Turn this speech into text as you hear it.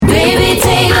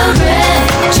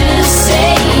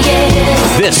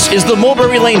is the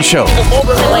Mulberry Lane Show. The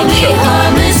Mulberry Lane Show.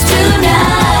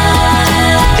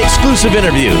 Exclusive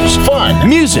interviews, fun,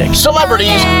 music,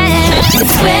 celebrities.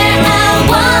 It's where I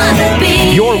wanna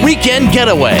be. Your weekend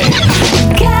getaway.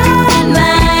 Got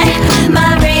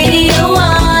my radio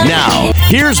on. Now,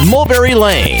 here's Mulberry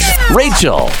Lane,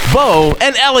 Rachel, Bo,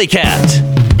 and Alley Cat.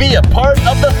 Be a part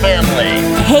of the family.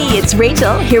 Hey, it's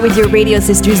Rachel here with your radio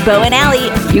sisters Bo and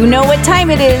Allie. You know what time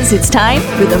it is. It's time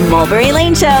for the Mulberry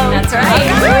Lane Show. That's right.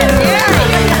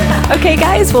 Yeah. Okay,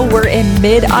 guys, well, we're in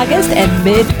mid-August and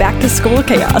mid-back-to-school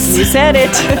chaos. You said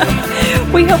it.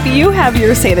 We hope you have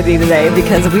your sanity today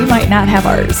because we might not have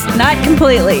ours. Not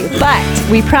completely, but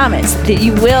we promise that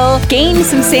you will gain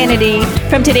some sanity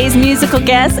from today's musical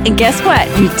guest. And guess what?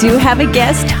 We do have a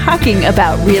guest talking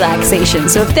about relaxation.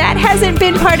 So if that hasn't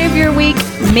been part of your week,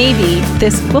 maybe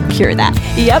this will cure that.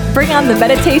 Yep, bring on the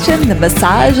meditation, the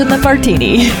massage, and the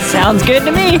martini. Sounds good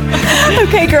to me.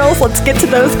 Okay, girls, let's get to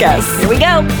those guests. Here we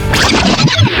go.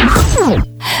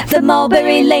 The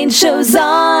Mulberry Lane Show's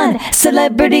on.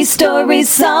 Celebrity stories,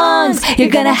 songs. You're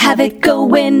gonna have it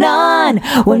going on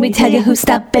when we tell you who's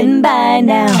stopping by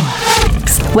now.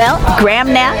 Well,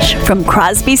 Graham Nash from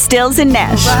Crosby, Stills and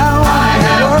Nash.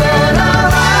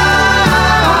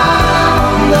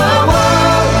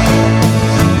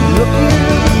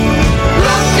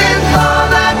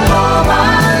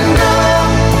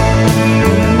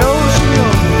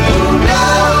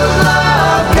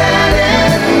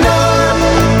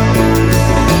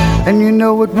 And you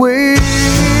know it will.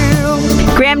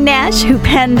 Graham Nash, who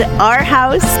penned Our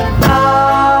House.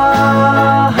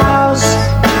 Our house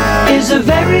is a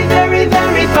very, very,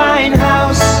 very fine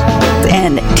house.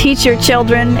 And Teach Your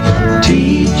Children.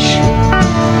 Teach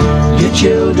your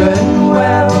children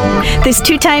well. This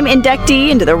two-time inductee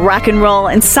into the Rock and Roll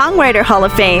and Songwriter Hall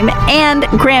of Fame and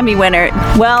Grammy winner.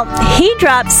 Well, he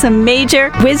dropped some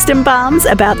major wisdom bombs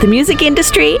about the music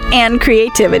industry and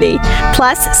creativity,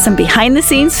 plus some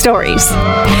behind-the-scenes stories.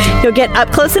 You'll get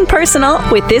up close and personal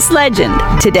with this legend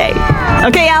today.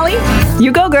 Okay, Allie,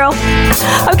 you go, girl.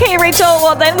 Okay, Rachel,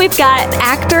 well, then we've got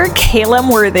actor Calum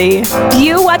Worthy. Do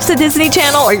you watch the Disney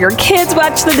Channel or your kids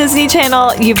watch the Disney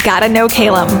Channel? You've got to know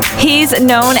Calum. He's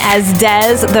known as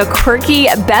Dez, the quirky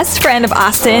best friend of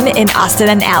Austin in Austin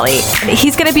and Alley.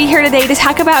 He's going to be here today to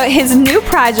talk about his new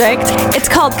project. It's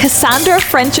called Cassandra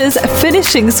French's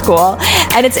Finishing School,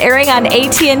 and it's airing on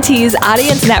AT&T's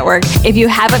Audience Network. If you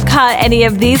haven't caught any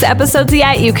of these episodes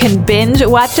yet, you can binge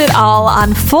watch it all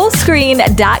on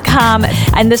fullscreen.com.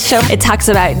 And this show, it talks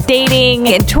about dating.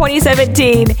 In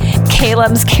 2017,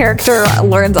 Calum's character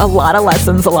learns a lot of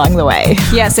lessons along the way.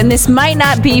 Yes, and this might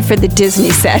not be for the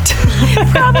Disney set.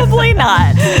 Probably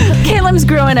not. Calum's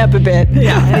growing up a bit.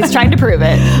 Yeah, and he's trying to prove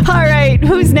it. All right,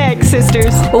 who's next,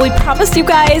 sisters? Well, we promised you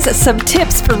guys some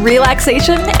tips for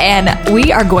relaxation, and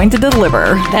we are going to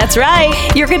deliver. That's right.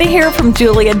 You're going to hear from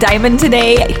Julia Dimon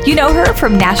today. You know her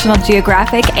from National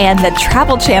Geographic and the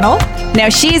Travel Channel. Now,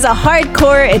 she's a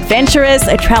hardcore adventurous,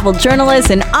 a travel journalist,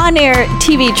 an on-air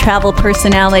TV travel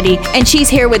personality, and she's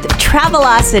here with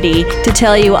Travelocity to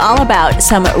tell you all about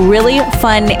some really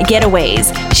fun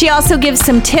getaways. She also gives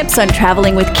some tips on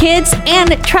traveling with kids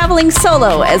and traveling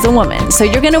solo as a woman. So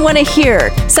you're going to want to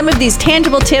hear some of these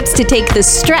tangible tips to take the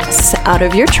stress out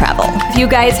of your travel. If you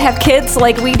guys have kids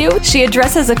like we do, she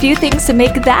addresses a few things to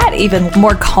make that even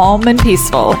more calm and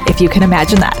peaceful, if you can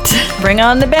imagine that. Bring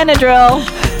on the Benadryl.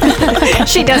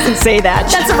 She doesn't say that.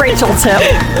 That's a Rachel tip.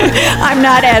 I'm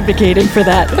not advocating for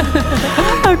that.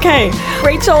 Okay,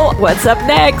 Rachel, what's up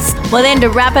next? Well, then to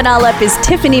wrap it all up is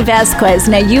Tiffany Vazquez.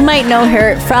 Now, you might know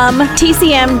her from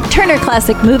TCM, Turner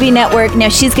Classic Movie Network. Now,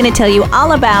 she's going to tell you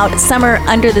all about Summer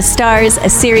Under the Stars, a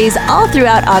series all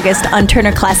throughout August on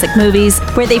Turner Classic Movies,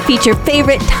 where they feature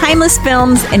favorite timeless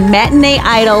films and matinee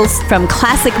idols from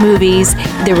classic movies.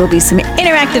 There will be some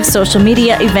interactive social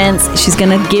media events. She's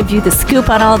going to give you the scoop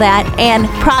on all that. And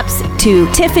props to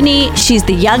Tiffany. She's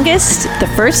the youngest, the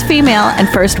first female, and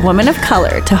first woman of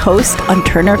color to host on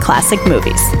Turner Classic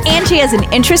Movies. And she has an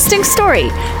interesting story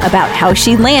about how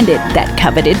she landed that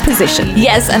coveted position.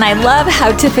 Yes, and I love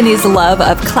how Tiffany's love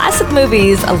of classic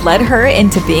movies led her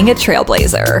into being a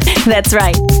trailblazer. That's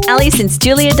right. Allie, since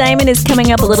Julia Dimon is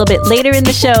coming up a little bit later in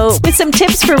the show with some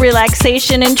tips for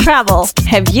relaxation and travel,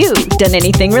 have you done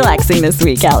anything relaxing this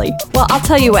week, Allie? Well, I'll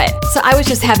tell you what. So I was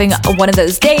just having one of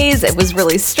those days. It was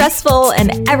really stressful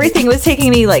and everything was taking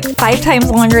me like 5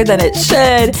 times longer than it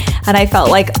should. And I felt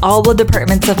like all the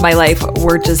departments of my life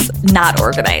were just not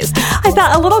organized. I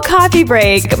thought a little coffee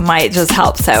break might just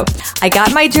help. So I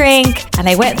got my drink and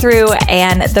I went through,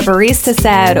 and the barista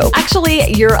said,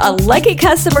 actually, you're a lucky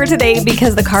customer today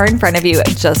because the car in front of you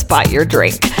just bought your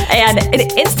drink. And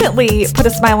it instantly put a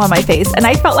smile on my face, and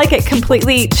I felt like it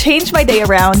completely changed my day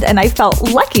around, and I felt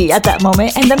lucky at that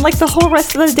moment. And then like the whole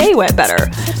rest of the day went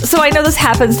better. So I know this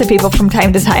happens to people from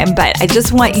time to time, but I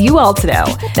just want you all to know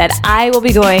that I will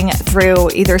be going through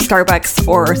either Starbucks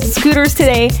or Scooters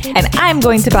today, and I'm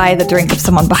going to buy the drink of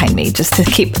someone behind me just to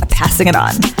keep passing it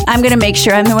on. I'm going to make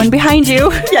sure I'm the one behind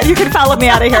you. Yeah, you can follow me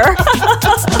out of here.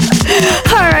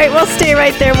 All right, we'll stay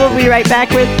right there. We'll be right back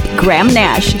with Graham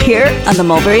Nash here on the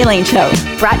Mulberry Lane Show.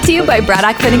 Brought to you by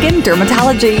Braddock Finnegan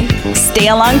Dermatology. Stay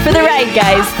along for the ride,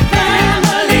 guys.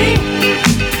 Family.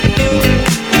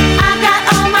 I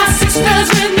got all my sisters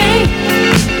with me.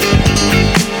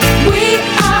 We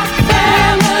are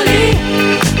family.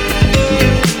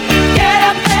 Get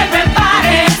up,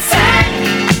 everybody, and sing.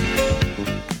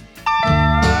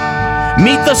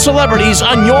 Meet the celebrities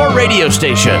on your radio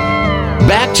station.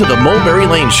 Back to the Mulberry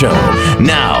Lane Show.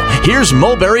 Now, here's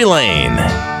Mulberry Lane.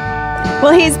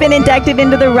 Well, he's been inducted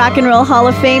into the Rock and Roll Hall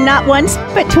of Fame not once,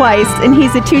 but twice. And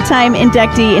he's a two-time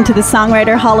inductee into the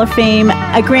Songwriter Hall of Fame,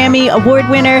 a Grammy Award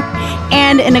winner,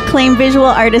 and an acclaimed visual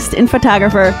artist and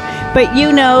photographer. But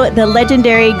you know the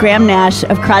legendary Graham Nash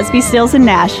of Crosby, Stills, and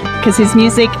Nash, because his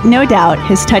music, no doubt,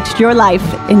 has touched your life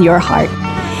and your heart.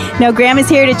 Now, Graham is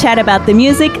here to chat about the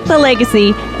music, the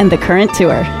legacy, and the current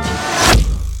tour.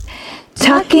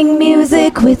 Talking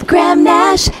music with Graham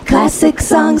Nash. Classic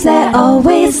songs that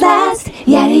always last.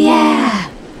 Yeah, yeah.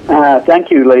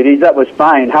 Thank you, ladies. That was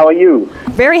fine. How are you?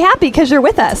 Very happy because you're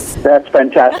with us. That's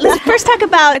fantastic. Let's first talk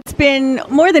about, it's been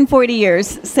more than 40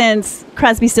 years since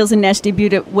Crosby, Stills, and Nash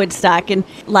debuted at Woodstock, and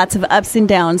lots of ups and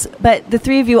downs. But the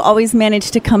three of you always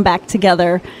managed to come back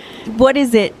together. What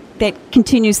is it that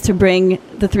continues to bring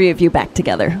the three of you back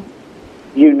together?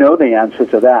 You know the answer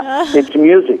to that. It's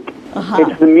music.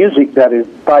 It's the music that is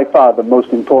by far the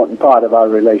most important part of our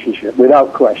relationship,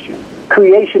 without question.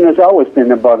 Creation has always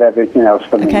been above everything else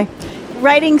for me. Okay.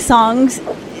 Writing songs,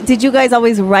 did you guys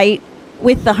always write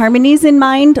with the harmonies in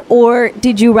mind, or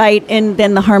did you write and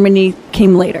then the harmony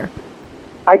came later?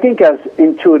 I think as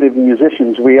intuitive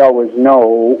musicians, we always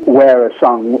know where a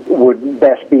song would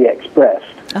best be expressed.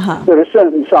 There are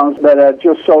certain songs that are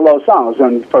just solo songs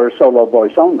and for a solo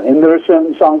voice only. And there are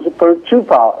certain songs for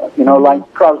two-part,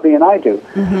 like Crosby and I do.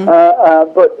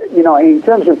 But, in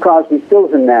terms of Crosby,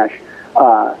 Stills, and Nash,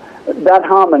 that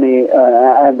harmony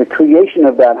and the creation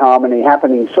of that harmony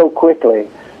happening so quickly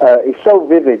is so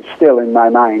vivid still in my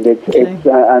mind. It's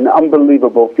an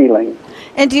unbelievable feeling.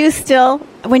 And do you still,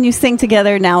 when you sing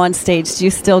together now on stage, do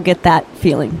you still get that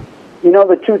feeling?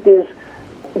 The truth is,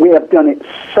 we have done it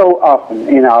so often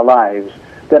in our lives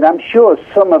that I'm sure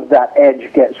some of that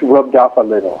edge gets rubbed off a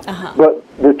little. But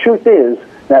the truth is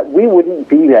that we wouldn't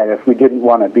be there if we didn't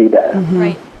want to be there.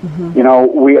 Right.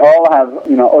 We all have,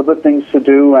 other things to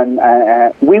do, and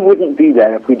we wouldn't be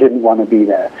there if we didn't want to be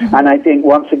there. And I think,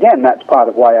 once again, that's part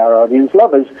of why our audience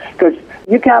love us, because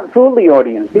you can't fool the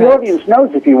audience. The audience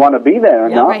knows if you want to be there or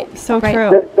not. Right. So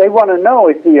true. They want to know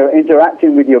if you're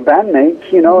interacting with your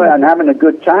bandmates, and having a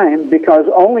good time, because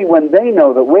only when they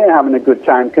know that we're having a good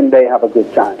time can they have a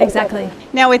good time. Exactly.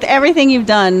 Now, with everything you've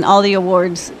done, all the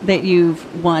awards that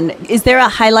you've won, is there a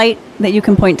highlight that you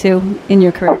can point to in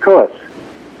your career? Of course.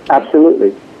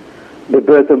 Absolutely. The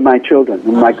birth of my children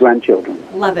and my grandchildren.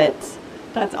 Love it.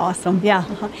 That's awesome. Yeah.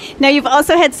 Now, you've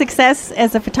also had success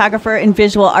as a photographer and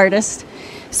visual artist.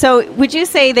 So would you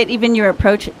say that even your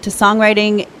approach to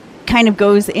songwriting kind of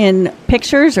goes in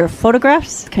pictures or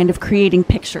photographs, kind of creating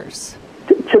pictures?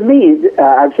 To me,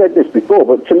 I've said this before,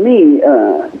 but to me,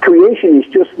 creation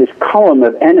is just this column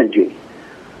of energy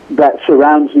that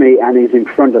surrounds me and is in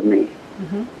front of me.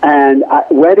 And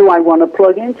where do I want to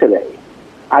plug in today?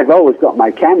 I've always got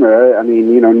my camera,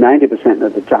 90%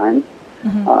 of the time.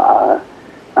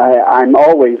 I'm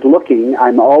always looking,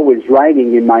 I'm always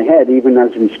writing in my head, even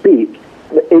as we speak.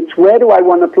 It's where do I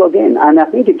want to plug in? And I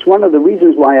think it's one of the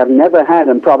reasons why I've never had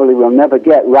and probably will never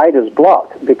get writer's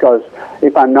block, because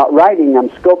if I'm not writing, I'm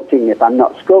sculpting. If I'm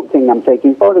not sculpting, I'm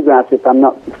taking photographs. If I'm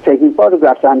not taking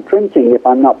photographs, I'm printing. If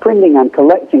I'm not printing, I'm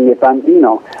collecting. If I'm,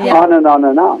 on and on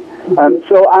and on.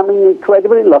 So I'm an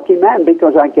incredibly lucky man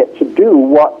because I get to do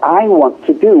what I want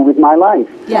to do with my life.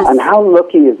 Yes. And how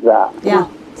lucky is that? Yeah.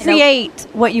 Create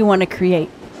what you want to create.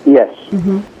 Yes.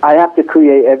 I have to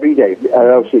create every day,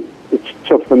 or else it's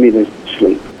tough for me to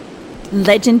sleep.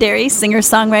 Legendary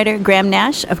singer-songwriter Graham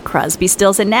Nash of Crosby,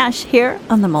 Stills, and Nash here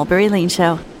on the Mulberry Lane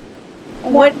Show.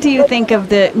 What do you think of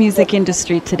the music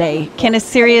industry today? Can a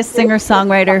serious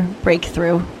singer-songwriter break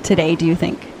through today, do you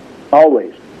think?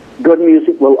 Always. Good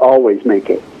music will always make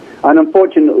it. And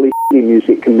unfortunately,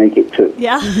 music can make it too.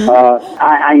 Yeah.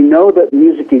 I know that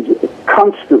music is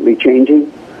constantly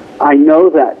changing. I know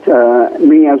that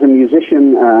me as a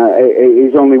musician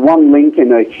is only one link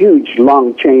in a huge,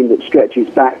 long chain that stretches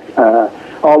back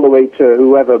all the way to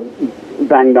whoever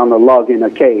banged on a log in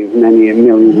a cave many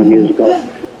millions of years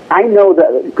ago. I know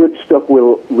that good stuff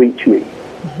will reach me.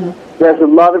 There's a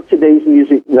lot of today's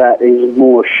music that is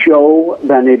more show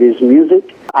than it is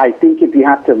music. I think if you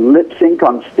have to lip sync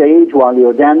on stage while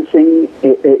you're dancing,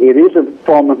 it is a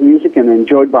form of music and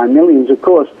enjoyed by millions, of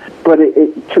course, but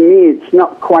to me, it's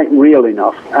not quite real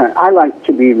enough. I like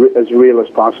to be as real as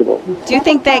possible. Do you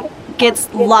think that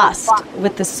gets lost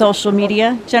with the social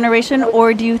media generation,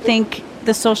 or do you think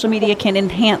the social media can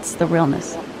enhance the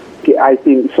realness? I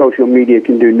think social media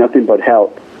can do nothing but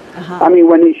help. I mean,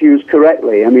 when it's used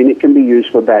correctly. I mean, it can be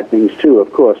used for bad things too,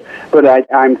 of course, but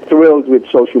I'm thrilled with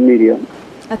social media.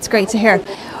 That's great to hear.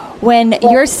 When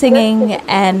you're singing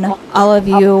and all of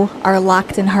you are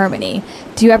locked in harmony,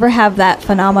 do you ever have that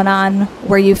phenomenon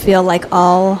where you feel like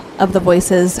all of the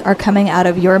voices are coming out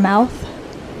of your mouth?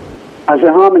 As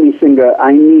a harmony singer,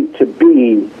 I need to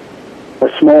be a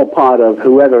small part of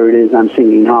whoever it is I'm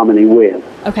singing harmony with.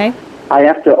 Okay. I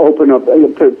have to open up,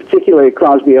 particularly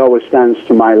Crosby always stands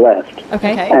to my left.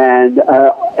 Okay. And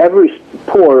every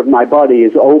pore of my body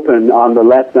is open on the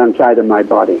left-hand side of my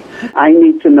body. I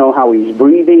need to know how he's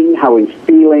breathing, how he's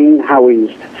feeling, how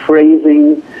he's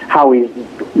phrasing, how his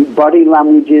body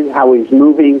language is, how he's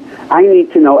moving. I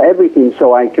need to know everything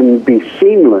so I can be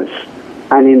seamless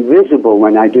and invisible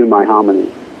when I do my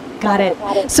harmony. Got it.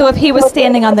 So if he was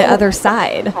standing on the other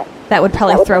side, that would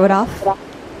probably throw it off?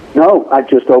 No, I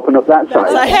just open up that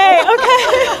side. Hey,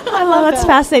 okay. I love that's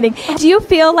fascinating. Do you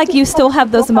feel like you still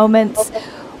have those moments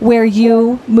where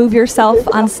you move yourself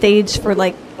on stage for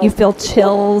like you feel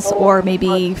chills or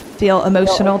maybe feel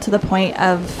emotional to the point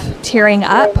of tearing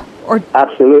up? Or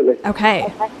Absolutely.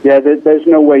 Okay. Yeah, there's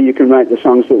no way you can write the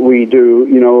songs that we do,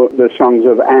 you know, the songs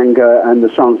of anger and the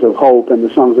songs of hope and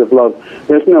the songs of love.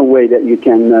 There's no way that you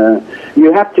can,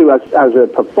 you have to, as a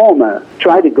performer,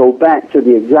 try to go back to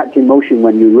the exact emotion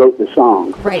when you wrote the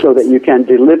song. Right. So that you can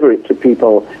deliver it to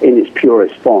people in its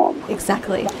purest form.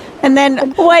 Exactly. And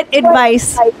then what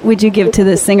advice would you give to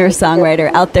the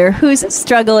singer-songwriter out there who's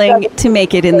struggling to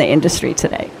make it in the industry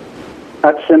today?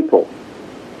 That's simple.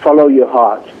 Follow your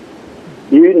heart.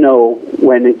 You know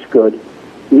when it's good.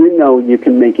 You know you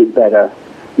can make it better.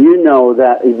 You know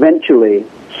that eventually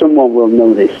someone will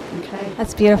notice. Okay.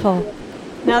 That's beautiful.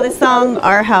 Now the song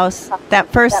Our House, that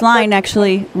first line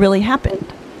actually really happened.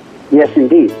 Yes,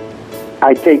 indeed.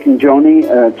 I'd taken Joni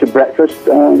to breakfast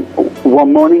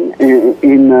one morning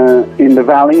in the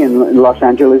valley in Los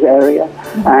Angeles area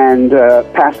and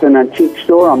passed an antique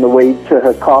store on the way to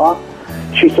her car.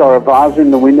 She saw a vase in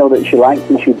the window that she liked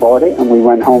and she bought it, and we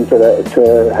went home to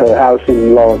her house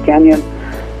in Laurel Canyon,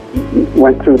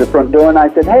 went through the front door, and I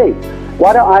said, hey,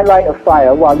 why don't I light a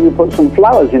fire while you put some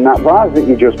flowers in that vase that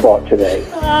you just bought today?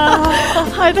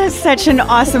 That's such an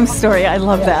awesome story. I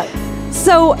love that.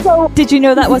 So, did you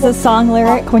know that was a song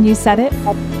lyric when you said it?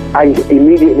 I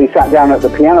immediately sat down at the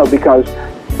piano because,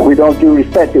 with all due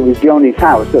respect, it was Joni's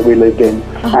house that we lived in,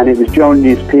 and it was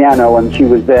Joni's piano, and she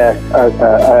was there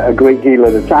a great deal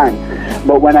of the time.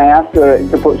 But when I asked her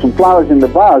to put some flowers in the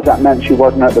vase, that meant she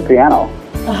wasn't at the piano.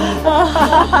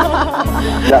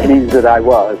 That means that I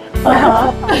was.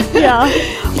 Yeah.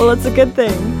 Well, it's a good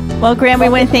thing. Well, Graham, we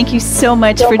want to thank you so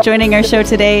much for joining our show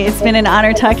today. It's been an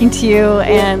honor talking to you,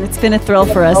 and it's been a thrill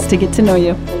for us to get to know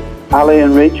you. Ali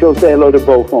and Rachel, say hello to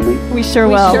Bo for me. We sure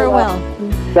will. Sure will.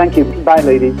 Thank you. Bye,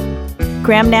 ladies.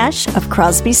 Graham Nash of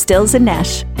Crosby, Stills &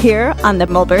 Nash, here on the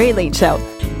Mulberry Lane Show.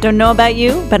 Don't know about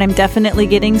you, but I'm definitely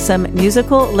getting some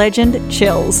musical legend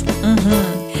chills.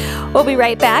 We'll be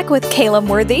right back with Calum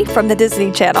Worthy from the Disney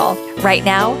Channel. Right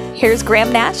now, here's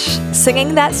Graham Nash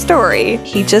singing that story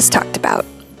he just talked about.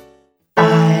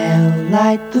 I'll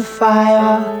light the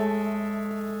fire.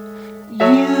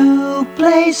 You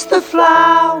place the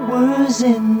flowers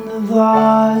in the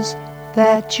vase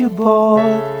that you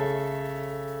bought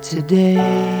today.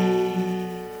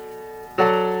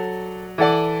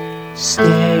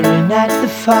 Staring at the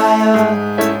fire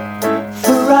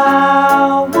for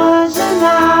hours and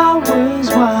hours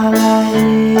while I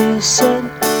listen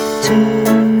to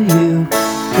you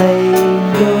play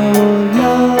your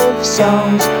love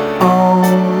songs all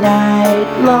night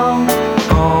long.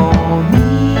 For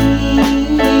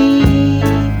me,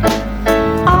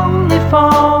 only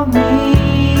for me.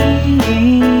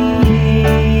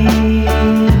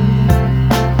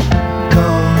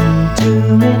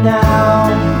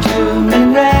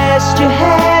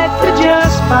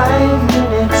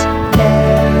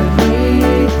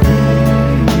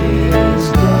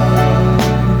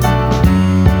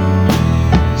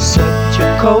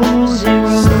 cozy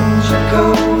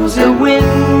rooms. The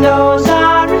windows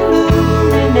are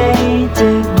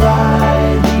illuminated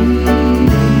by the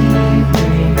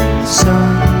evening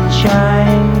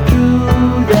sunshine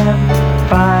through them.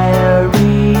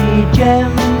 Fiery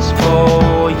gems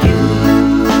for you,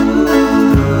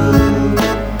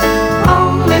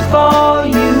 only for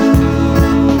you.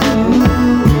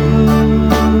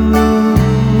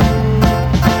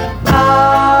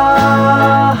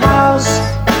 Our house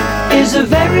is a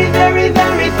very, very,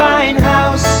 very fine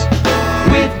house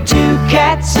with 2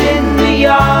 cats in the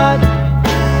yard.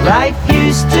 Life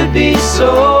used to be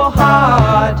so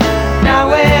hard.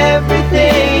 Now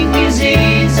everything is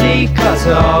easy 'cause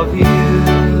of you.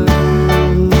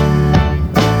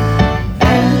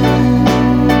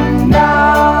 And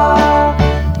la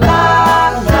la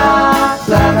la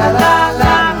la la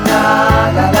la la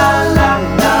la la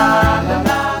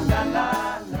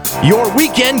la. Your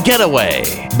weekend getaway.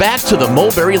 Back to the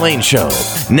Mulberry Lane Show.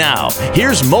 Now,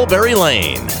 here's Mulberry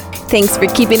Lane. Thanks for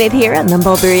keeping it here on the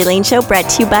Mulberry Lane Show, brought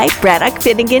to you by Braddock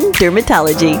Finnegan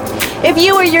Dermatology. If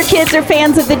you or your kids are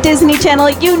fans of the Disney Channel,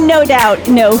 you no doubt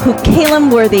know who Calum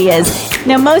Worthy is.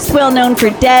 Now, most well known for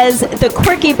Des, the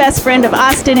quirky best friend of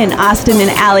Austin and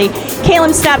Allie,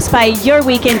 Calum stops by your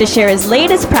weekend to share his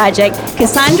latest project,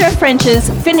 Cassandra French's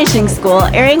Finishing School,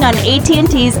 airing on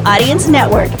AT&T's Audience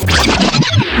Network.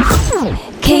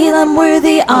 Calum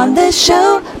Worthy on the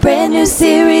show. Brand new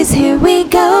series, here we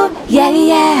go. Yeah,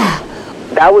 yeah.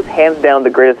 That was hands down the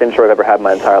greatest intro I've ever had in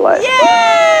my entire life.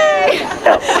 Yay!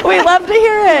 We love to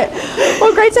hear it.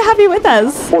 Well, great to have you with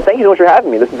us. Well, thank you so much for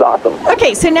having me. This is awesome.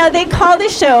 Okay, so now they call the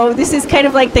show, this is kind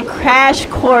of like the crash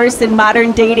course in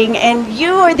modern dating, and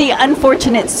you are the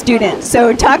unfortunate student.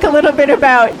 So talk a little bit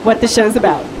about what the show's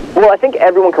about. Well, I think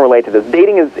everyone can relate to this.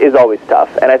 Dating is always tough,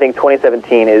 and I think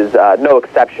 2017 is no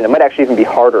exception. It might actually even be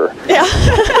harder. Yeah.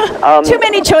 Too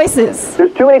many choices.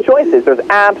 There's too many choices. There's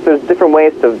apps, there's different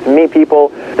ways to meet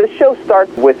people. This show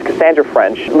starts with Cassandra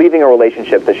French leaving a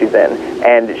relationship that she's in,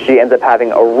 and she ends up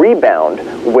having a rebound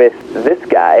with this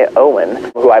guy,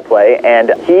 Owen, who I play,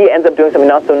 and he ends up doing something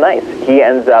not so nice. He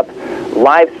ends up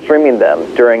live streaming them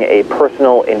during a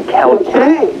personal encounter.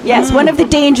 Okay. Yes, one of the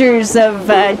dangers of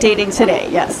dating today,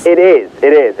 yes. It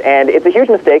is, and it's a huge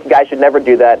mistake. Guys should never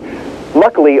do that.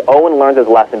 Luckily, Owen learns his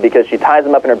lesson because she ties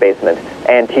him up in her basement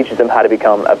and teaches him how to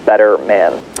become a better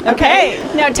man. Okay,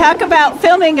 now talk about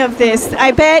filming of this.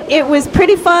 I bet it was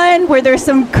pretty fun. Were there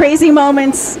some crazy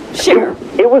moments? Share.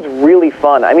 It was really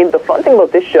fun. I mean, the fun thing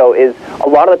about this show is a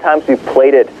lot of the times we've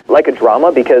played it like a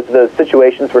drama because the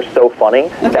situations were so funny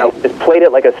that we just played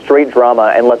it like a straight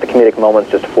drama and let the comedic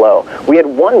moments just flow. We had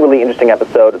one really interesting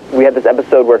episode. We had this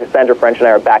episode where Cassandra French and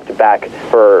I are back-to-back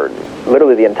for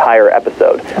literally the entire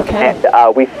episode. Okay.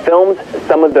 And we filmed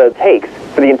some of the takes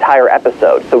for the entire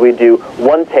episode. So we do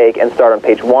one take and start on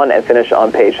page 1 and finish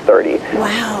on page 30.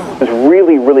 Wow. It was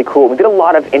really, really cool. We did a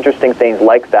lot of interesting things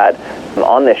like that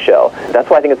on this show. That's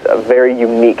why I think it's a very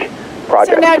unique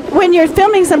project. So now, when you're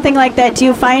filming something like that, do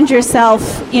you find yourself,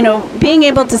 being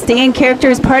able to stay in character?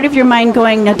 Is part of your mind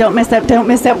going, no, don't mess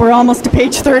up, we're almost to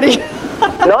page 30?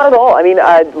 Not at all. I mean,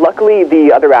 luckily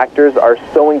the other actors are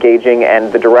so engaging,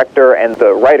 and the director and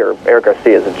the writer, Eric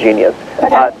Garcia, is a genius.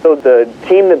 Okay. So the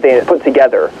team that they put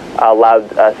together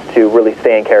allowed us to really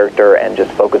stay in character and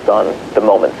just focus on the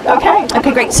moments.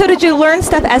 Okay, great. So did you learn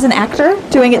stuff as an actor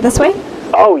doing it this way?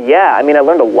 Oh, yeah. I mean, I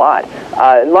learned a lot.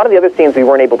 A lot of the other scenes we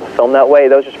weren't able to film that way.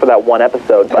 That was just for that one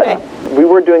episode. But we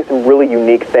were doing some really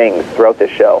unique things throughout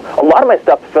this show. A lot of my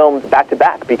stuff filmed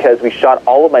back-to-back because we shot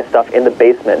all of my stuff in the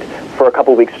basement for a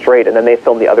couple weeks straight, and then they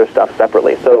filmed the other stuff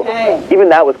separately. So even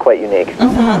that was quite unique.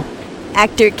 Mm-hmm.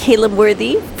 Actor Calum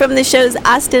Worthy from the shows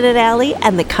Austin and Allie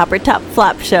and the Copper Top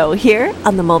Flop Show here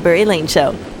on the Mulberry Lane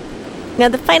Show. Now,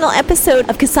 the final episode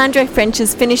of Cassandra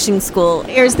French's Finishing School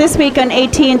airs this week on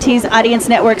AT&T's Audience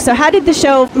Network. So how did the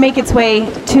show make its way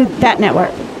to that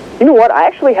network? You know what? I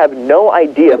actually have no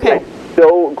idea. But I'm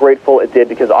so grateful it did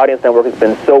because Audience Network has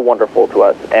been so wonderful to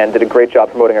us and did a great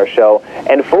job promoting our show.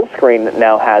 And Full Screen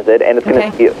now has it, and it's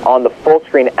going to be on the Full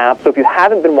Screen app. So if you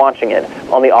haven't been watching it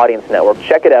on the Audience Network,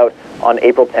 check it out on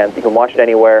April 10th. You can watch it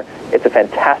anywhere. It's a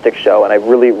fantastic show, and I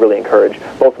really, really encourage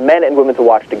both men and women to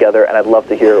watch together, and I'd love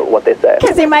to hear what they say.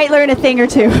 Because they might learn a thing or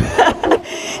two.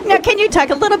 Now, can you talk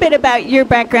a little bit about your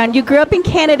background? You grew up in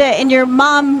Canada, and your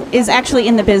mom is actually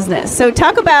in the business. So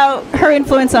talk about her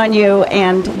influence on you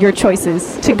and your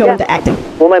choices to go into acting.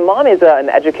 Well, my mom is an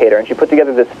educator, and she put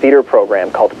together this theater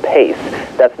program called PACE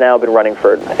that's now been running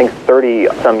for, I think,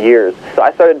 30-some years. So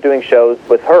I started doing shows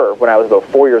with her when I was about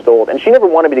 4 years old, and she never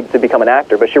wanted me to become an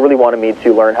actor, but she really wanted me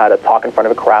to learn how to talk in front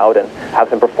of a crowd and have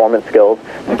some performance skills.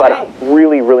 But I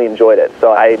really, really enjoyed it. it.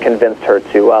 So I convinced her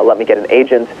to let me get an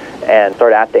agent and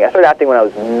start acting. I started acting when I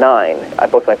was 9. I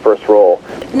booked my first role.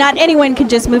 Not anyone can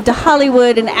just move to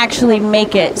Hollywood and actually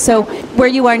make it. So where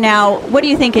you are now, what do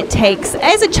you think it takes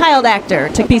as a child actor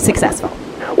to be successful?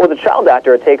 Well, as a child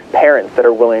actor, it takes parents that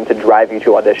are willing to drive you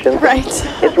to auditions. Right.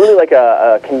 It's really like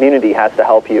a community has to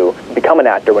help you become an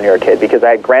actor when you're a kid, because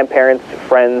I had grandparents,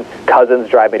 friends, cousins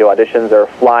drive me to auditions or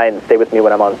fly and stay with me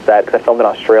when I'm on set, because I filmed in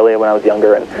Australia when I was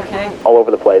younger and all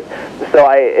over the place. So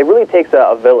it really takes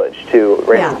a village to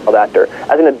raise a child actor.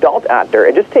 As an adult actor,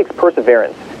 it just takes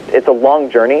perseverance. It's a long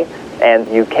journey, and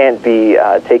you can't be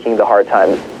taking the hard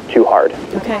times too hard.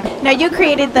 Okay. Now, you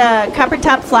created the Copper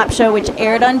Top Flop Show, which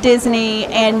aired on Disney,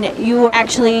 and you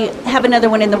actually have another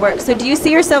one in the works. So do you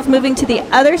see yourself moving to the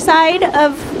other side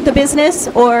of the business,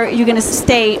 or are you going to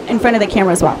stay in front of the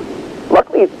camera as well?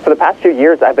 Luckily, for the past few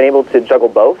years, I've been able to juggle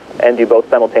both and do both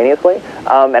simultaneously,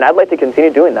 and I'd like to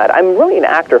continue doing that. I'm really an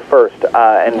actor first,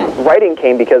 and writing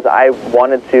came because I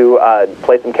wanted to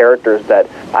play some characters that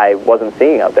I wasn't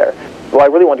seeing out there. Well, I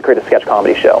really wanted to create a sketch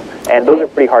comedy show, and those are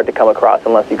pretty hard to come across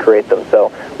unless you create them. So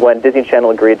when Disney Channel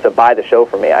agreed to buy the show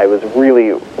for me, I was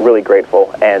really, really grateful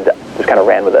and just kind of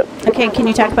ran with it. Okay, can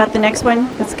you talk about the next one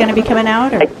that's going to be coming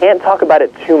out? Or? I can't talk about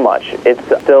it too much. It's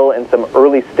still in some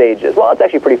early stages. Well, it's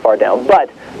actually pretty far down, but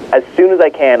as soon as I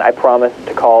can, I promise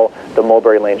to call the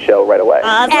Mulberry Lane Show right away.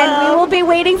 Awesome. And we will be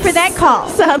waiting for that call.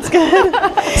 Sounds good.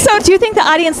 So do you think the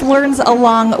audience learns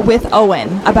along with Owen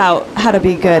about how to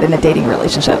be good in a dating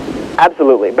relationship?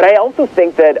 Absolutely. But I also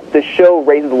think that the show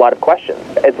raises a lot of questions.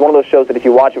 It's one of those shows that if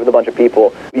you watch it with a bunch of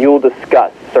people, you'll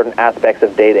discuss certain aspects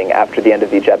of dating after the end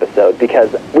of each episode,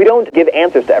 because we don't give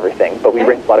answers to everything, but we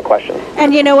raise a lot of questions.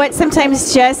 And you know what?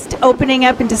 Sometimes just opening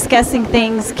up and discussing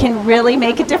things can really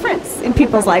make a difference in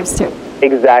people's lives, too.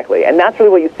 Exactly. And that's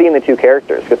really what you see in the two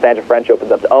characters. Cassandra French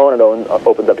opens up to Owen, and Owen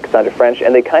opens up to Cassandra French,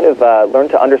 and they kind of learn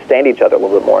to understand each other a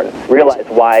little bit more and realize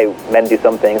why men do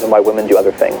some things and why women do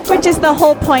other things. Which is the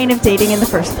whole point of dating in the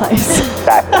first place.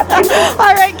 Exactly.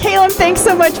 All right, Calum, thanks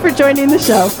so much for joining the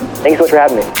show. Thanks so much for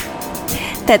having me.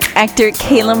 That's actor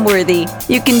Calum Worthy.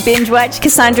 You can binge watch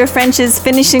Cassandra French's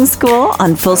Finishing School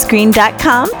on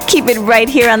Fullscreen.com. Keep it right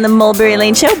here on the Mulberry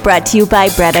Lane Show, brought to you by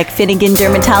Braddock Finnegan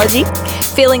Dermatology.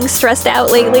 Feeling stressed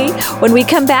out lately? When we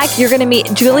come back, you're going to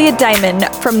meet Julia Dimon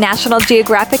from National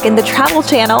Geographic and the Travel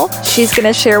Channel. She's going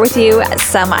to share with you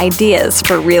some ideas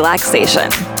for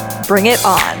relaxation. Bring it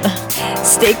on.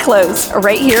 Stay close,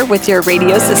 right here with your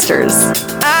radio sisters.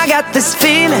 I got this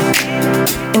feeling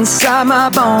inside my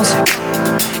bones.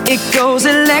 It goes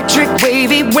electric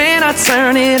wavy when I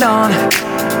turn it on.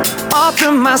 Off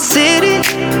from my city,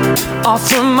 off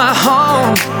from my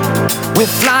home. We're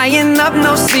flying up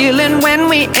no ceiling when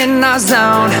we in our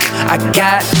zone. I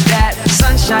got that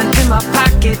sunshine in my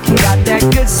pocket, got that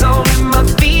good soul in my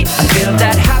feet. I feel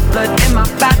that hot blood in my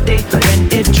body when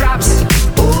it drops.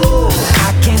 Ooh,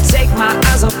 I can't take my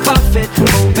eyes off it,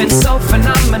 moving so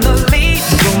phenomenally.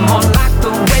 You're more like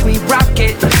the way we rock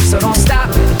it, so don't stop.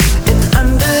 And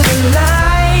under the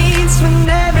lights when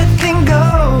everything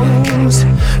goes,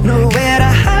 nowhere to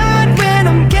hide when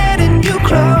I'm getting you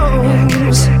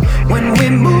close. When we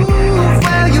move,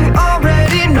 well, you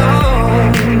already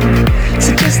know.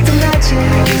 So just imagine.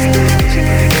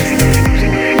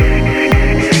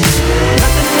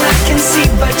 Nothing I can see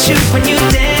but you when you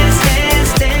dance,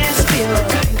 dance, dance. Feel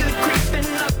good creeping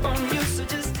up on you, so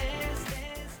just dance, dance.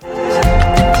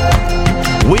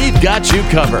 We've got you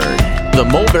covered. The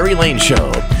Mulberry Lane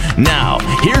Show. Now,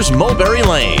 here's Mulberry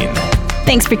Lane.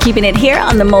 Thanks for keeping it here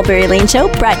on the Mulberry Lane Show,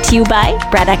 brought to you by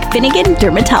Braddock Finnegan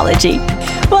Dermatology.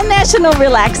 Well, National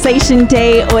Relaxation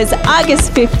Day was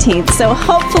August 15th, so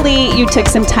hopefully you took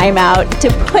some time out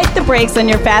to put the brakes on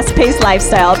your fast-paced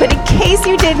lifestyle. But in case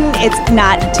you didn't, it's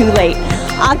not too late.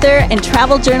 Author and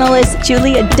travel journalist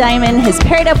Julia Dimon has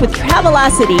paired up with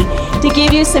Travelocity to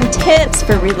give you some tips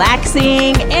for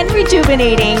relaxing and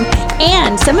rejuvenating.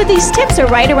 And some of these tips are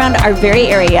right around our very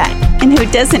area. And who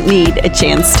doesn't need a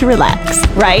chance to relax,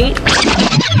 right?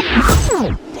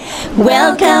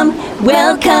 Welcome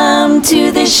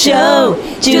to the show,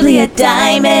 Julia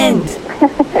Dimon.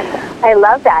 I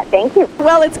love that. Thank you.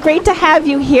 Well, it's great to have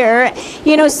you here.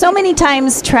 You know, so many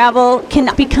times travel can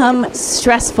become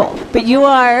stressful, but you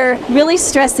are really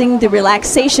stressing the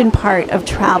relaxation part of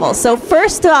travel. So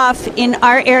first off, in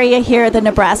our area here, the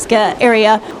Nebraska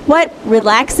area, what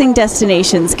relaxing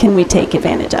destinations can we take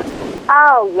advantage of?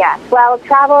 Oh, yes. Well,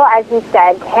 travel, as you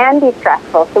said, can be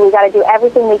stressful, so we got to do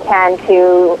everything we can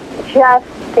to just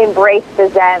embrace the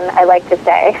Zen, I like to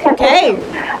say. Okay.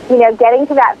 Getting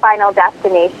to that final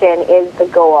destination is the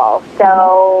goal.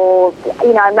 So,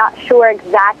 I'm not sure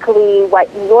exactly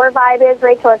what your vibe is,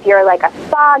 Rachel, if you're like a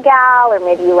spa gal or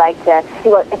maybe you like to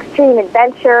do an extreme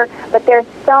adventure, but there's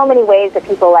so many ways that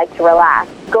people like to relax.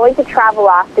 Going to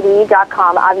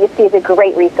Travelocity.com obviously is a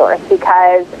great resource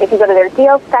because if you go to their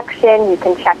deals section, you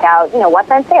can check out,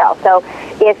 what's on sale. So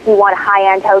if you want a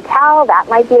high-end hotel, that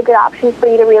might be a good option for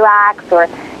you to relax. Or,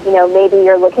 maybe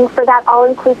you're looking for that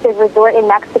all-inclusive resort in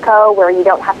Mexico where you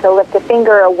don't have to lift a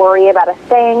finger or worry about a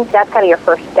thing. That's kind of your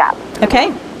first step. Okay.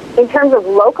 In terms of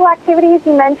local activities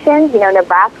you mentioned,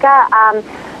 Nebraska,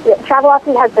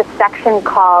 Travelocity has this section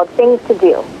called Things to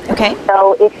Do. Okay.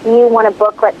 So if you want to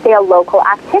book, let's say, a local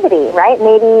activity, right?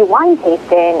 Maybe wine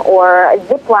tasting or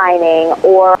zip lining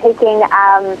or taking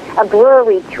a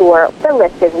brewery tour. The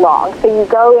list is long. So you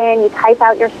go in, you type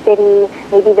out your city,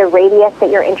 maybe the radius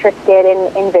that you're interested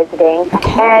in visiting,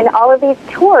 and all of these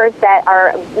tours that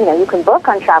are, you can book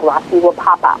on Travelocity will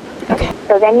pop up. Okay.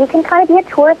 So then you can kind of be a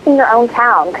tourist in your own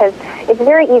town because it's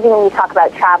very easy when you talk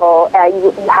about travel.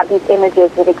 You have these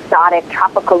images of exotic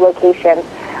tropical locations.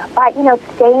 But,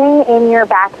 staying in your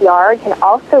backyard can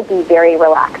also be very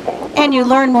relaxing. And you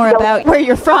learn more about where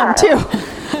you're from, too.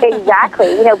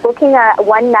 Exactly. Booking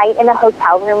one night in a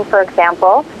hotel room, for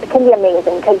example, it can be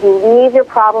amazing because you leave your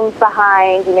problems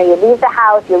behind. You leave the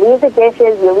house, you leave the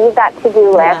dishes, you leave that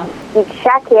to-do list. You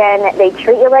check in, they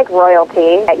treat you like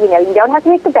royalty. You don't have to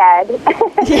make the bed.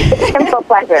 It's a simple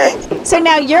pleasure. So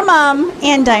now your mom,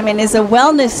 Ann Diamond, is a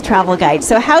wellness travel guide.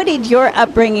 So how did your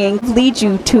upbringing lead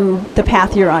you to the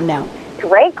path you're on now?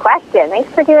 Great question.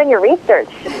 Thanks for doing your research.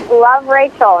 Love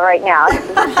Rachel right now.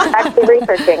 She's actually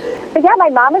researching. But yeah, my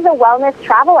mom is a wellness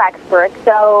travel expert,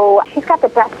 so she's got the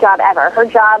best job ever. Her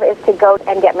job is to go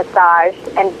and get massaged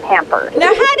and pampered.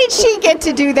 Now, how did she get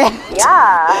to do that?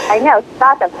 Yeah, I know. She's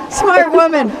awesome. Smart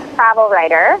woman. Travel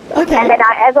writer. Okay. And then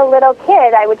as a little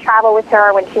kid, I would travel with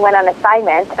her when she went on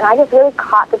assignment, and I just really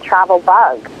caught the travel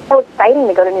bug. So exciting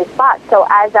to go to new spots. So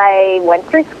as I went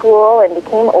through school and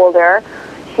became older,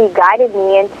 she guided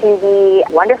me into the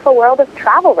wonderful world of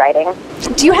travel writing.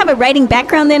 Do you have a writing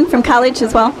background then from college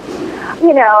as well?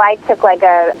 I took like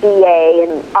a BA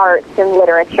in arts and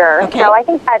literature, so I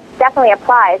think that definitely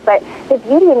applies. But the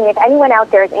beauty in if anyone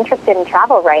out there is interested in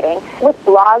travel writing, with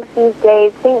blogs these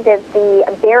days, I think that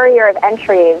the barrier of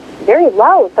entry is very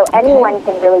low, so anyone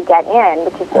can really get in,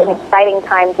 which is an exciting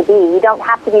time to be. You don't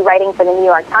have to be writing for the New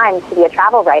York Times to be a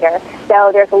travel writer.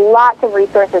 So there's lots of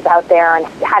resources out there on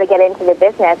how to get into the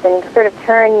business and sort of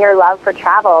turn your love for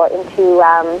travel into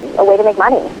a way to make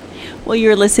money. Well,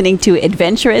 you're listening to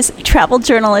adventurous travel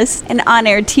journalist and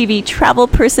on-air TV travel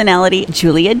personality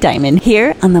Julia Dimon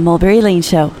here on the Mulberry Lane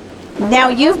Show. Now,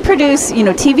 you've produced,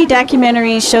 TV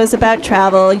documentaries, shows about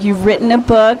travel. You've written a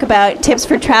book about tips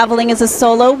for traveling as a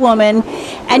solo woman,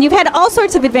 and you've had all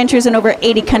sorts of adventures in over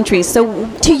 80 countries. So,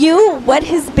 to you, what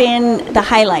has been the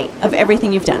highlight of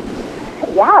everything you've done?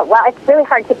 Yeah, well, it's really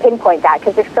hard to pinpoint that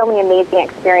because there's so many amazing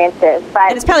experiences. But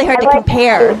and it's probably hard to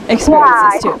compare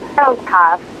experiences, too. Yeah, it's so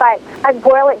tough. But I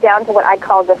boil it down to what I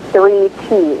call the 3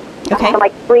 T's. Okay. So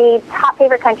like 3 top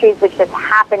favorite countries which just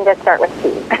happen to start with T.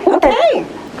 Okay.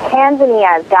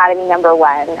 Tanzania's got to be number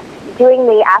 1. Doing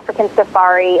the African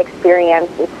safari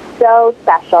experience is so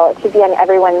special. It should be on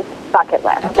everyone's bucket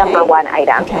list, number 1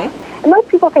 item. Okay. And most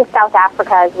people think South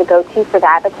Africa is the go-to for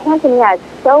that, but Tanzania is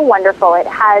so wonderful. It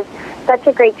has such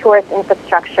a great tourist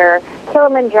infrastructure.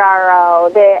 Kilimanjaro,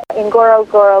 the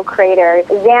Ngorongoro crater,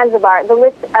 Zanzibar. The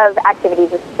list of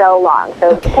activities is so long.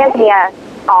 So Tanzania,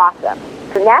 awesome.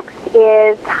 Next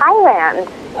is Thailand.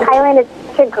 Thailand is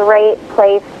such a great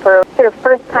place for sort of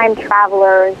first-time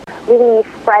travelers, really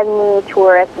friendly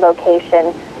tourist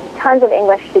location. Tons of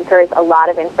English speakers, a lot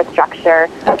of infrastructure.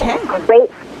 Okay.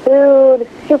 Great food,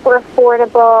 super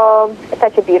affordable. It's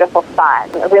such a beautiful spot.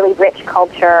 A really rich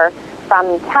culture.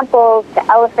 From temples to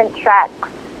elephant treks,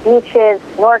 beaches,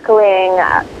 snorkeling.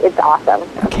 It's awesome.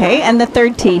 Okay, and the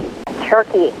 3rd T?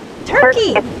 Turkey.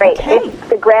 Turkey. It's great. Okay. It's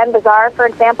the Grand Bazaar, for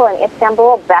example, in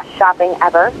Istanbul, best shopping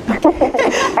ever.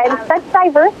 And such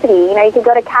diversity. You could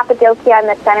go to Cappadocia in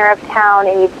the center of town,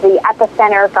 and it's the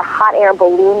epicenter for hot air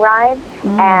balloon rides.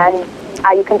 And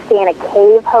you can stay in a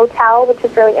cave hotel, which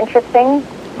is really interesting.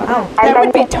 Wow, that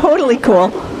would be totally cool.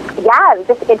 Yeah,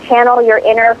 just channel your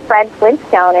inner Fred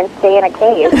Flintstone and stay in a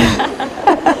cave.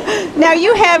 Now,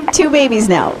 you have 2 babies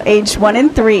now, aged 1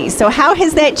 and 3. So how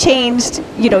has that changed,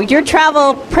 your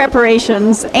travel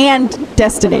preparations and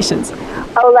destinations?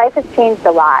 Oh, life has changed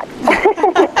a lot.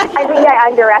 I think I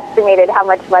underestimated how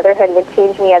much motherhood would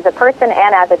change me as a person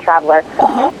and as a traveler.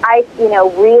 I,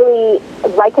 really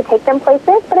like to take them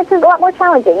places, but it's a lot more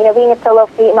challenging. Being a solo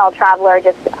female traveler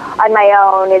just on my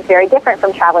own is very different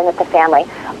from traveling with a family.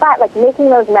 But, making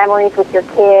those memories with your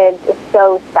kids is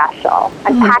so special.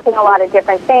 I'm packing a lot of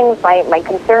different things. My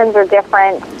concerns are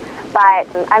different. But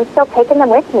I'm still taking them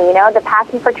with me, The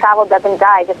passion for travel doesn't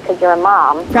die just because you're a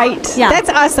mom. Right. Yeah. That's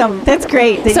awesome. That's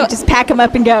great that you just pack them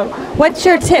up and go. What's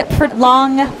your tip for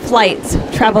long flights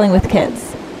traveling with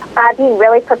kids? Being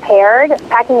really prepared,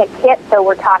 packing a kit, so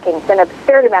we're talking. It's an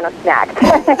absurd amount of snacks.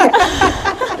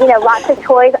 Lots of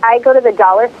toys. I go to the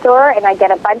dollar store and I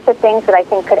get a bunch of things that I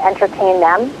think could entertain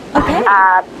them. Okay.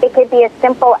 It could be as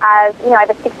simple as, I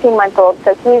have a 16-month-old,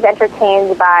 so he's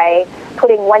entertained by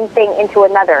putting one thing into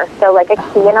another. So like a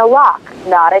key in a lock,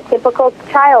 not a typical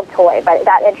child toy, but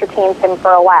that entertains him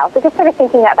for a while. So just sort of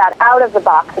thinking about out of the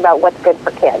box about what's good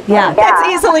for kids. Yeah. That's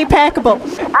easily packable.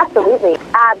 Absolutely.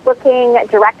 Booking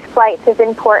direct flights is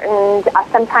important.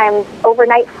 Sometimes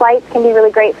overnight flights can be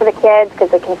really great for the kids because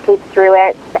they can sleep through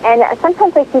it. And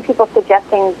sometimes I see people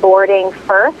suggesting boarding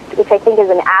first, which I think is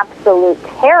an absolute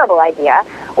terrible idea.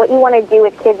 What you want to do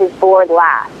with kids is board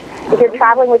last. If you're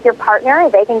traveling with your partner,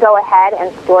 they can go ahead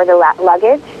and store the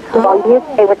luggage while you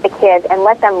stay with the kids and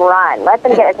let them run. Let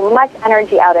them get as much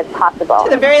energy out as possible. To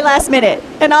the very last minute.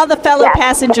 And all the fellow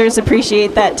passengers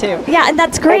appreciate that too. Yeah, and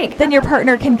that's great. Then your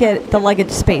partner can get the luggage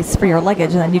space for your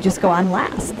luggage, and then you just go on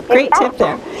last. Great tip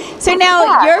there. So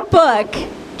now your book,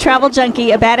 Travel Junkie,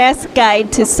 A Badass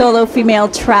Guide to Solo Female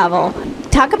Travel.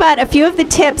 Talk about a few of the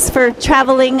tips for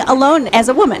traveling alone as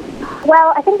a woman.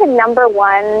 Well, I think the number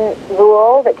one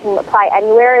rule that can apply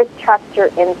anywhere is trust your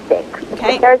instincts.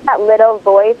 Okay. If there's that little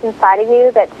voice inside of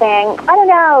you that's saying, I don't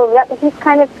know, he's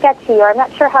kind of sketchy, or I'm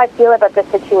not sure how I feel about this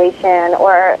situation,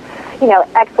 or,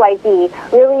 XYZ,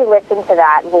 really listen to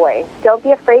that voice. Don't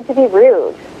be afraid to be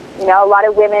rude. A lot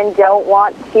of women don't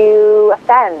want to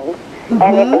offend.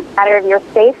 And if it's a matter of your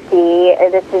safety,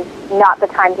 this is not the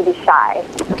time to be shy.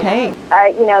 Okay.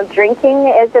 Drinking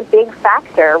is a big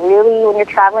factor. Really, when you're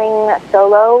traveling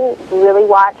solo, really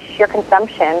watch your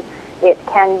consumption. It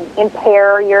can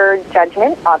impair your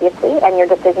judgment, obviously, and your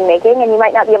decision making, and you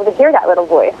might not be able to hear that little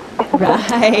voice.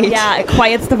 Right. Yeah, it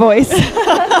quiets the voice.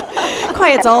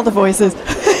 Quiets all the voices.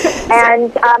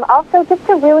 And also just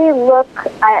to really look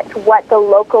at what the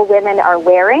local women are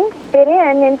wearing, fit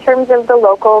in terms of the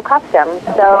local customs.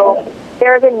 So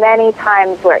there have been many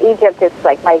times where Egypt is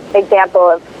like my example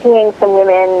of seeing some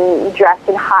women dressed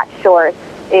in hot shorts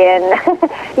in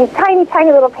these tiny,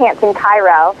 tiny little pants in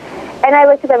Cairo. And I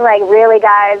looked at them like, really,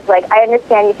 guys? I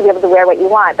understand you should be able to wear what you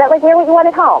want, but wear what you want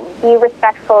at home. Be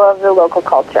respectful of the local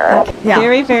culture. Yeah.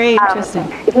 Very, very interesting.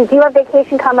 If you do have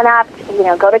vacation coming up,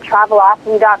 go to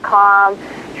travelocity.com.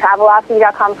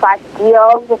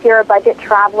 travelocity.com/deals if you're a budget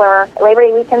traveler. Labor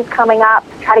Day weekend's coming up.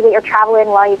 Try to get your travel in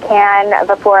while you can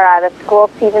before the school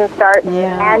season starts.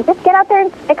 Yeah. And just get out there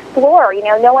and explore.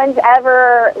 No one's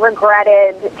ever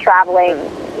regretted traveling,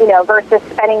 versus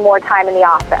spending more time in the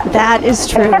office. That is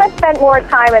true. I'm going to spend more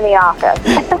time in the office.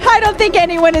 I don't think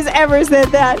anyone has ever said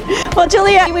that. Well,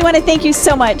 Julia, we want to thank you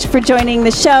so much for joining the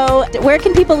show. Where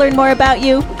can people learn more about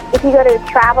you? If you go to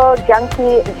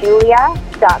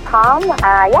traveljunkie.com,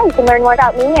 you can learn more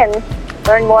about me and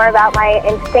learn more about my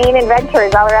insane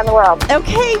adventures all around the world.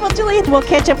 Okay, well, Julia, we'll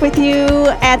catch up with you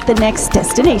at the next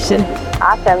destination.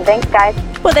 Awesome. Thanks, guys.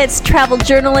 Well, that's travel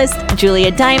journalist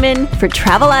Julia Dimon for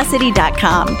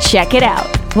Travelocity.com. Check it out.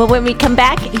 Well, when we come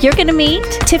back, you're going to meet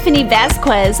Tiffany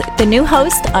Vazquez, the new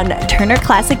host on Turner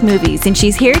Classic Movies, and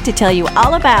she's here to tell you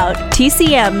all about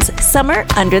TCM's Summer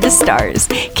Under the Stars.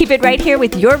 Keep it right here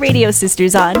with your radio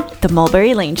sisters on The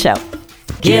Mulberry Lane Show.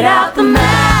 Get out the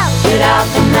map,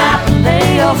 and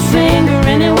lay your finger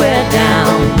anywhere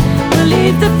down. We'll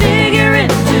leave the figuring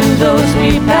to those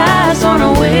we pass on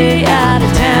our way out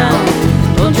of town.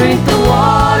 Don't drink the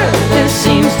water, there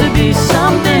seems to be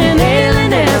something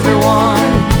ailing everyone.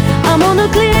 I'm gonna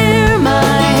clear my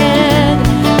head,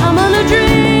 I'm gonna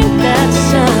drink that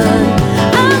sun.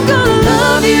 I'm gonna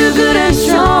love you good and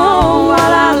strong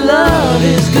while our love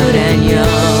is good and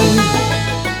young.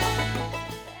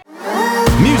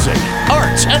 Music,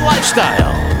 arts, and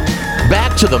lifestyle.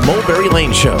 Back to the Mulberry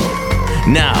Lane Show.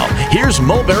 Now, here's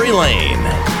Mulberry Lane.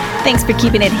 Thanks for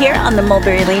keeping it here on the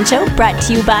Mulberry Lane Show, brought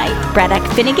to you by Braddock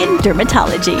Finnegan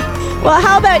Dermatology. Well,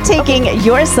 how about taking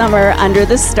your summer under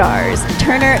the stars?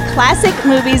 Turner Classic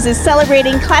Movies is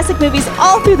celebrating classic movies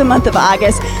all through the month of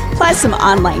August, plus some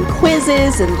online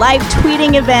quizzes and live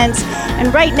tweeting events.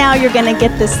 And right now, you're going to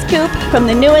get the scoop from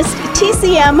the newest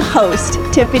TCM host,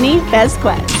 Tiffany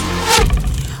Vazquez.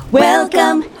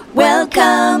 Welcome,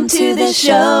 welcome to the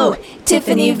show,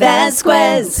 Tiffany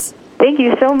Vazquez. Thank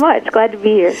you so much. Glad to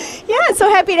be here. Yeah, so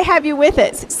happy to have you with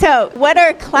us. So, what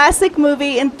are classic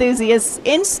movie enthusiasts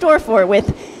in store for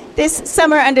with this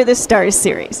Summer Under the Stars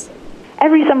series?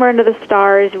 Every Summer Under the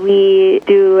Stars, we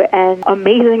do an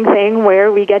amazing thing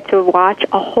where we get to watch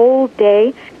a whole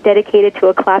day dedicated to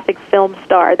a classic film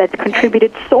star that's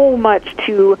contributed so much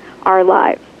to our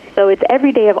lives. So it's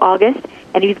every day of August,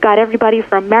 and you've got everybody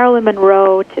from Marilyn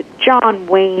Monroe to John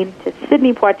Wayne to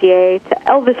Sidney Poitier to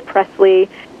Elvis Presley,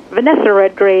 Vanessa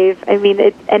Redgrave. I mean,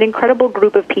 it's an incredible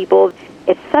group of people.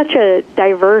 It's such a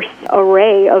diverse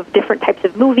array of different types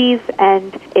of movies,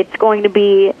 and it's going to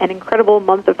be an incredible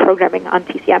month of programming on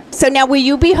TCM. So now, will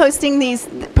you be hosting these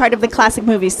part of the classic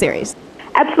movies series?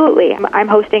 Absolutely. I'm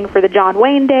hosting for the John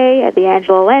Wayne Day, the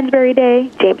Angela Lansbury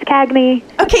Day, James Cagney.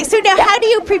 Okay, so now how do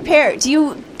you prepare? Do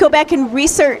you go back and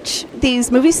research these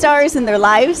movie stars and their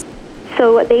lives?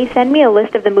 So they send me a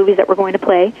list of the movies that we're going to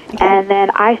play, and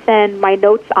then I send my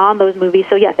notes on those movies.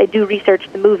 So yes, I do research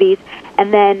the movies,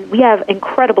 and then we have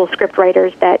incredible script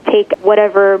writers that take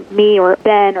whatever me or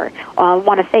Ben or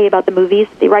want to say about the movies.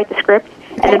 They write the scripts,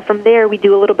 and then from there we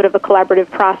do a little bit of a collaborative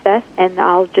process, and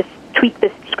I'll just tweak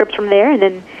the scripts from there, and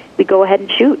then we go ahead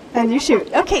and shoot. And you shoot.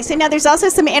 Okay, so now there's also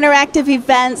some interactive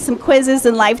events, some quizzes,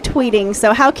 and live tweeting.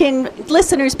 So how can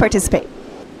listeners participate?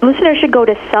 Listeners should go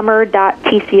to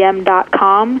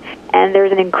summer.tcm.com, and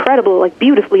there's an incredible,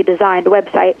 beautifully designed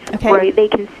website where they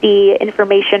can see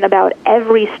information about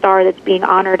every star that's being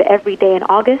honored every day in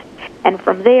August. And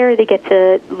from there, they get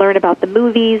to learn about the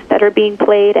movies that are being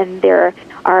played, and there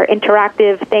are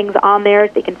interactive things on there.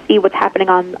 They can see what's happening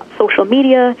on social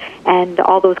media and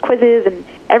all those quizzes, and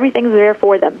everything's there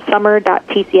for them,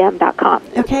 summer.tcm.com.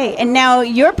 Okay, and now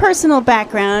your personal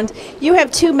background, you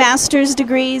have 2 master's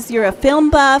degrees, you're a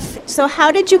film buff. So how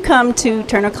did you come to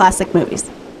Turner Classic Movies?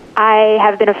 I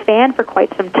have been a fan for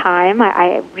quite some time.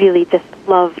 I really just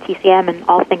love TCM and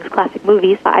all things classic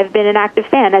movies. I've been an active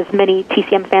fan, as many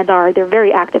TCM fans are. They're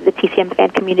very active. The TCM fan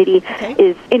community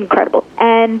is incredible.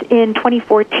 And in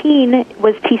 2014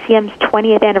 was TCM's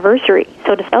 20th anniversary.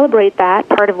 So to celebrate that,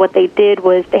 part of what they did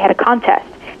was they had a contest,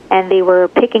 and they were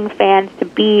picking fans to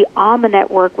be on the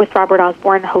network with Robert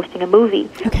Osborne hosting a movie.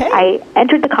 I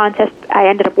entered the contest. I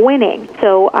ended up winning.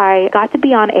 So I got to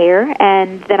be on air,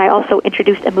 and then I also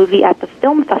introduced a movie at the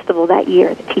film festival that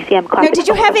year, the TCM Classic. Now, did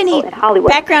you have any in Hollywood.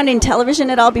 background in television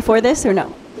at all before this, or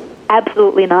no?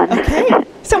 Absolutely none. Okay.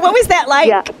 So what was that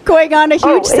like, going on a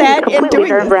huge set and doing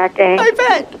nerve-wracking. I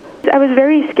bet. I was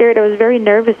very scared. I was very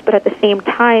nervous, but at the same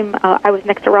time, I was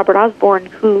next to Robert Osborne,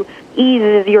 who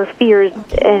eases your fears,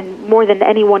 and more than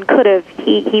anyone could have.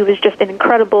 He was just an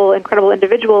incredible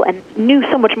individual, and knew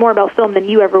so much more about film than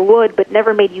you ever would, but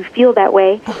never made you feel that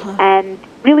way, and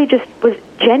really just was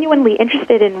genuinely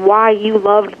interested in why you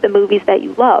loved the movies that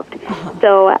you loved.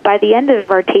 So by the end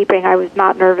of our taping, I was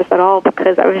not nervous at all,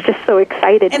 because I was just so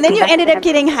excited. And then you ended up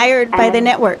getting hired by the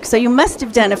network, so you must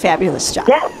have done a fabulous job.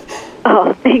 Yeah.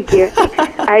 Oh, thank you.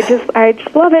 I just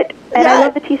love it, and I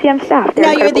love the TCM staff. They're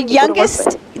now you're the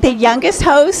incredible youngest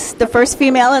host, the first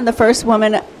female and the first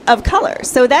woman of color.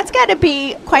 So that's got to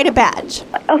be quite a badge.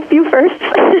 A few firsts.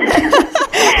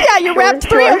 Yeah, you wrapped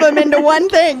 3 of them into one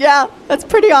thing. Yeah, that's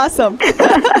pretty awesome.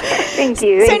 Thank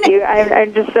you.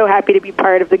 I'm just so happy to be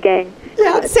part of the gang.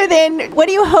 Yeah. So then, what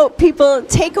do you hope people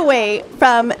take away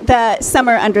from the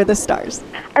Summer Under the Stars?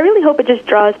 I really hope it just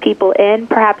draws people in,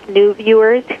 perhaps new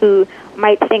viewers who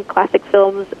might think classic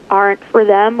films aren't for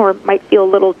them or might feel a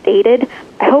little dated.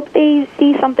 I hope they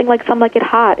see something like Some Like It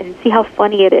Hot and see how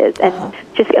funny it is, and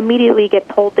just immediately get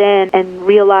pulled in and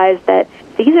realize that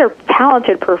these are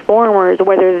talented performers,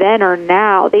 whether then or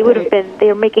now.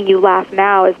 They're making you laugh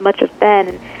now as much as then,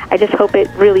 and I just hope it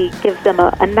really gives them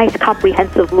a nice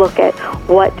comprehensive look at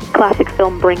what classic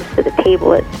film brings to the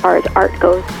table as far as art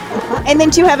goes. And then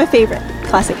do you have a favorite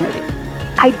classic movie?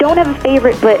 I don't have a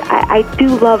favorite, but I do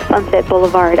love Sunset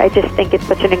Boulevard. I just think it's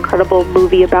such an incredible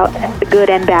movie about the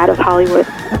good and bad of Hollywood.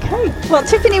 Okay. Well,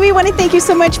 Tiffany, we want to thank you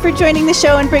so much for joining the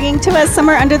show and bringing to us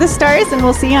Summer Under the Stars, and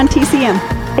we'll see you on TCM.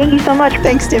 Thank you so much.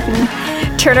 Thanks, Tiffany.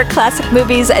 Turner Classic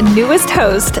Movies' newest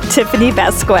host, Tiffany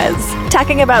Vazquez,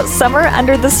 talking about Summer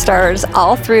Under the Stars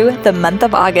all through the month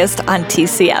of August on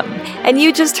TCM. And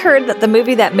you just heard that the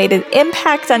movie that made an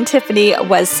impact on Tiffany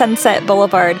was Sunset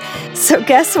Boulevard. So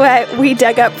guess what? We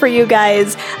dug up for you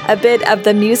guys a bit of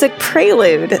the music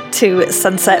prelude to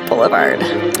Sunset Boulevard.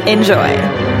 Enjoy.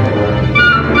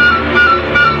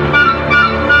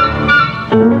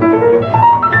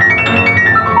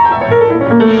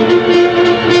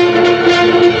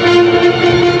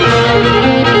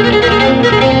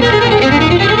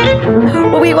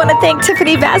 We want thank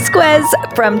Tiffany Vazquez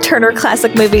from Turner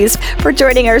Classic Movies for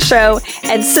joining our show.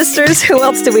 And sisters, who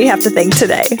else do we have to thank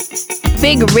today?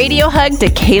 Big radio hug to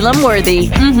Calum Worthy.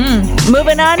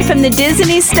 Moving on from the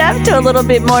Disney stuff to a little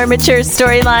bit more mature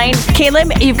storyline.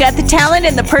 Calum, you've got the talent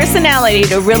and the personality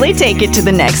to really take it to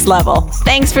the next level.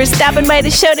 Thanks for stopping by the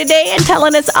show today and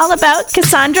telling us all about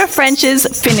Cassandra French's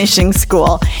Finishing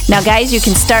School. Now, guys, you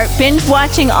can start binge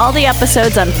watching all the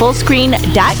episodes on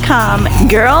fullscreen.com.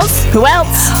 Girls, who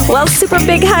else? Well, super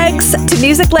big hugs to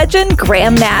music legend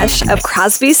Graham Nash of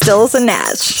Crosby, Stills, and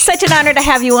Nash. Such an honor to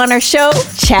have you on our show,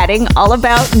 chatting all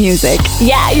about music.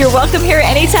 Yeah, you're welcome here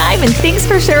anytime, and thanks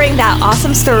for sharing that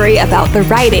awesome story about the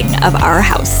writing of Our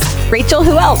House. Rachel,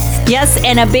 who else? Yes,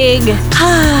 and a big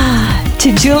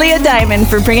to Julia Dimon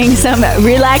for bringing some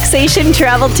relaxation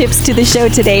travel tips to the show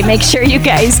today. Make sure you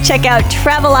guys check out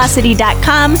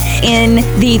Travelocity.com. In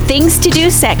the Things to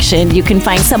Do section, you can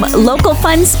find some local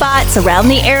fun spots around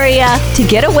the area to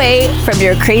get away from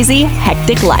your crazy,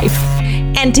 hectic life.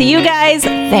 And to you guys,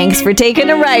 thanks for taking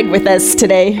a ride with us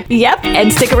today. Yep,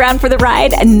 and stick around for the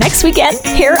ride next weekend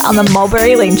here on the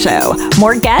Mulberry Lane Show.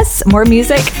 More guests, more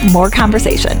music, more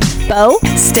conversation. Bo,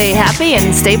 stay happy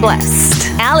and stay blessed.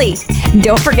 Allie,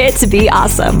 don't forget to be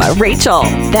awesome. Rachel,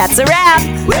 that's a wrap.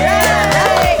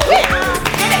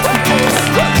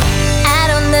 I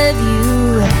don't love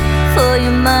you for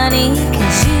your money,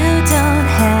 'cause you don't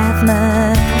have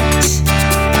much.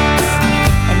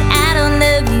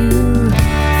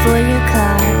 For your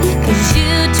car, 'cause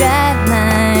you drive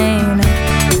mine.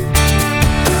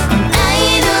 And I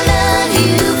don't love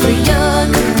you for your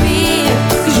career,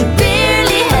 'cause you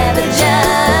barely have a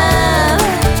job.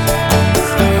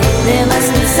 There must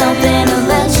be something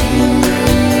about you.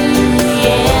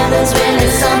 Yeah, there's really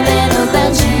something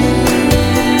about you.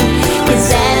 'Cause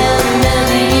I don't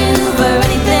love you for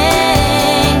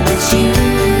anything but you.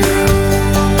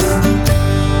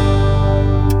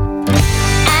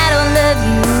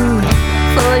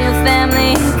 For your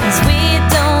family, 'cause we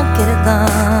don't get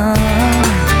along.